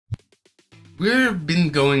We've been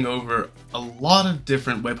going over a lot of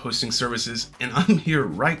different web hosting services, and I'm here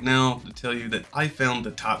right now to tell you that I found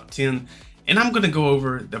the top 10, and I'm going to go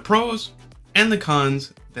over the pros and the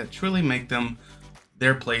cons that truly make them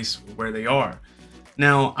their place where they are.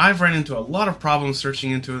 Now, I've run into a lot of problems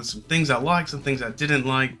searching into it, some things I liked, some things I didn't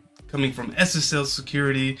like, coming from SSL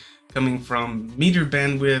security, coming from meter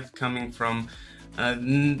bandwidth, coming from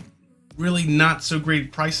really not so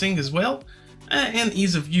great pricing as well, and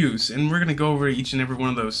ease of use. And we're going to go over each and every one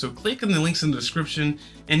of those. So click on the links in the description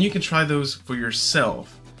and you can try those for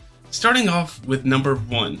yourself. Starting off with number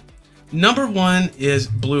one. Number one is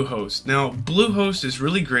Bluehost. Now, Bluehost is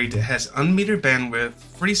really great. It has unmetered bandwidth,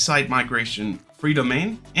 free site migration, free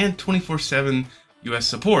domain, and 24/7 US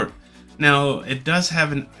support. Now, it does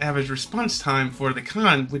have an average response time for the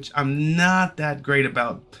con, which I'm not that great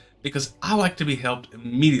about because I like to be helped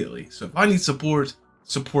immediately. So if I need support,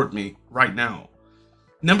 support me right now.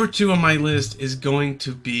 Number two on my list is going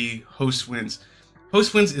to be HostWinds.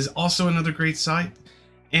 HostWinds is also another great site.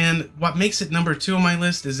 And what makes it number two on my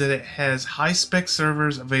list is that it has high spec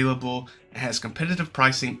servers available, it has competitive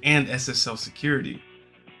pricing and SSL security.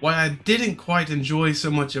 What I didn't quite enjoy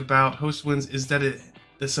so much about HostWinds is that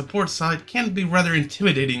the support side can be rather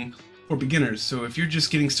intimidating for beginners. So if you're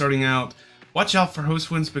just getting starting out, watch out for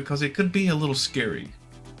HostWinds because it could be a little scary.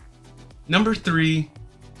 Number three,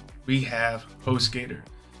 we have HostGator.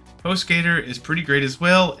 HostGator is pretty great as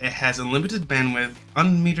well. It has unlimited bandwidth,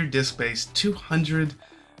 unmetered disk space, 200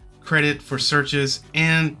 credit for searches,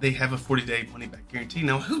 and they have a 40-day money-back guarantee.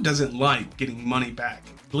 Now, who doesn't like getting money back?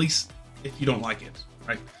 At least if you don't like it,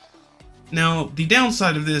 right? Now, the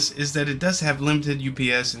downside of this is that it does have limited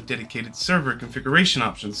UPS and dedicated server configuration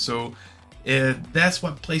options. So that's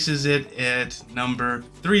what places it at number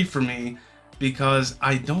three for me, because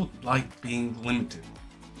I don't like being limited.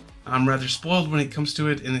 I'm rather spoiled when it comes to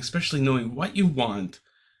it, and especially knowing what you want.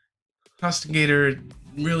 HostGator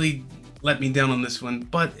really let me down on this one,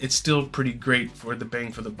 but it's still pretty great for the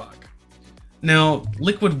bang for the buck. Now,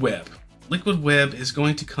 Liquid Web. Liquid Web is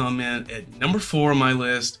going to come in at number four on my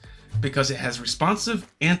list because it has responsive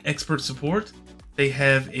and expert support. They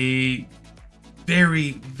have a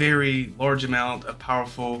very, very large amount of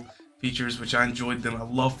powerful features, which I enjoyed them. I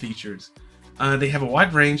love features. They have a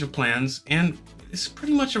wide range of plans, and it's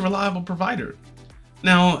pretty much a reliable provider.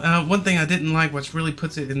 Now, one thing I didn't like, which really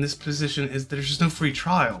puts it in this position, is that there's just no free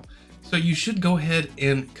trial. So you should go ahead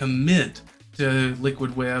and commit to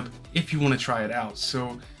Liquid Web if you want to try it out.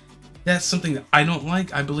 So that's something that I don't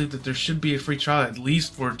like. I believe that there should be a free trial at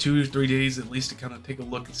least for 2 or 3 days, at least to kind of take a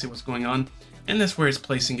look and see what's going on. And that's where it's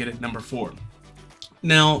placing it at number four.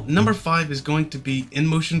 Now, number five is going to be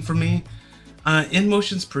InMotion for me.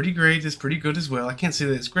 InMotion's pretty great. It's pretty good as well. I can't say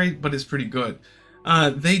that it's great, but it's pretty good.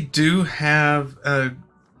 They do have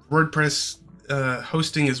WordPress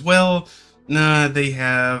hosting as well. They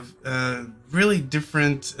have really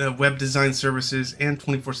different web design services and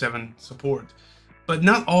 24/7 support. But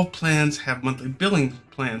not all plans have monthly billing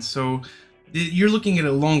plans, so you're looking at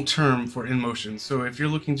a long term for InMotion. So if you're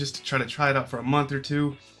looking just to try it out for a month or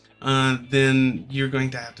two, then you're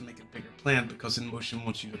going to have to make a bigger plan because InMotion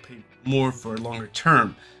wants you to pay more for a longer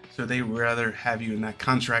term. So they would rather have you in that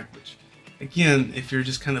contract, which again, if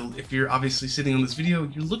you're obviously sitting on this video,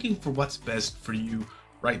 you're looking for what's best for you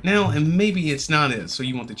right now, and maybe it's not it, so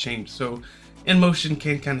you want to change. So InMotion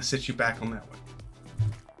can kind of set you back on that one.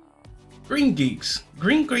 GreenGeeks.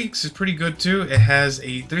 GreenGeeks is pretty good too. It has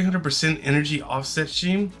a 300% energy offset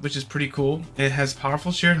scheme, which is pretty cool. It has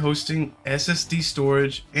powerful shared hosting, SSD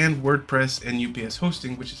storage, and WordPress and UPS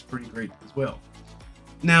hosting, which is pretty great as well.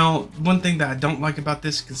 Now, one thing that I don't like about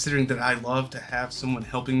this, considering that I love to have someone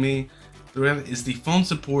helping me throughout it, is the phone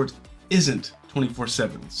support isn't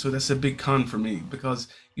 24/7. So that's a big con for me because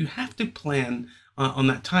you have to plan on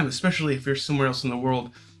that time, especially if you're somewhere else in the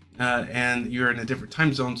world and you're in a different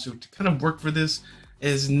time zone. So to kind of work for this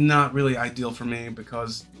is not really ideal for me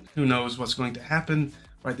because who knows what's going to happen,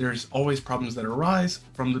 right? There's always problems that arise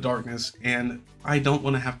from the darkness, and I don't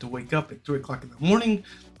want to have to wake up at 3 o'clock in the morning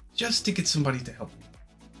just to get somebody to help me.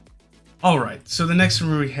 All right, so the next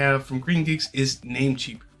one we have from GreenGeeks is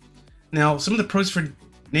NameCheap. Now, some of the pros for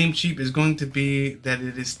NameCheap is going to be that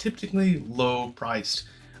it is typically low priced.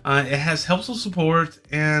 It has helpful support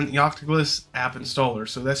and the Octopus app installer,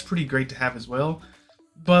 so that's pretty great to have as well.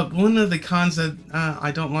 But one of the cons that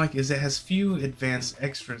I don't like is it has few advanced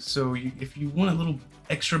extras. So if you want a little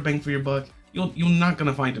extra bang for your buck, you're not going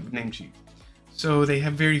to find it with NameCheap. So they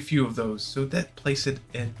have very few of those. So that places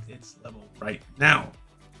it at its level right now.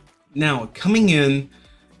 Now, coming in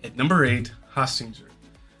at number 8, HostGator.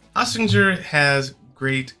 HostGator has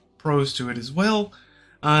great pros to it as well.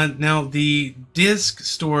 Now the disk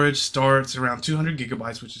storage starts around 200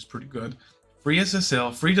 gigabytes, which is pretty good. Free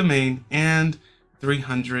SSL, free domain, and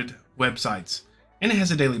 300 websites. And it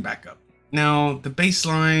has a daily backup. Now the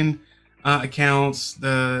baseline accounts,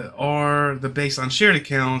 the baseline shared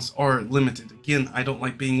accounts are limited. Again, I don't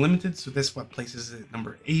like being limited, so that's what places it at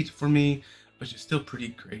number 8 for me, which is still pretty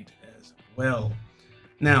great as well.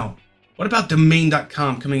 Now, what about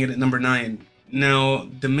domain.com coming in at number 9? Now,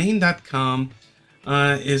 domain.com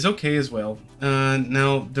is okay as well.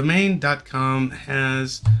 Now, domain.com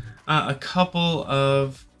has a couple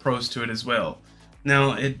of pros to it as well.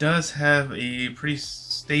 Now, it does have a pretty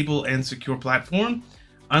stable and secure platform,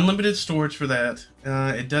 unlimited storage for that.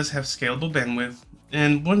 It does have scalable bandwidth,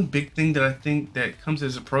 and one big thing that I think that comes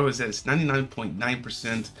as a pro is that it's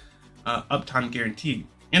 99.9% uptime guarantee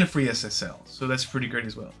and a free SSL, so that's pretty great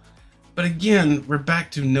as well. But again, we're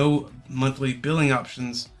back to no monthly billing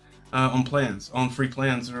options on plans, on free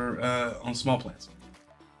plans, or on small plans.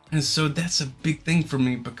 And so that's a big thing for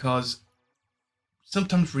me, because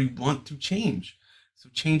sometimes we want to change. So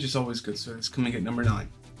change is always good. So it's coming at number 9.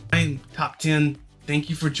 My top 10. Thank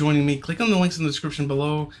you for joining me. Click on the links in the description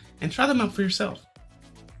below and try them out for yourself.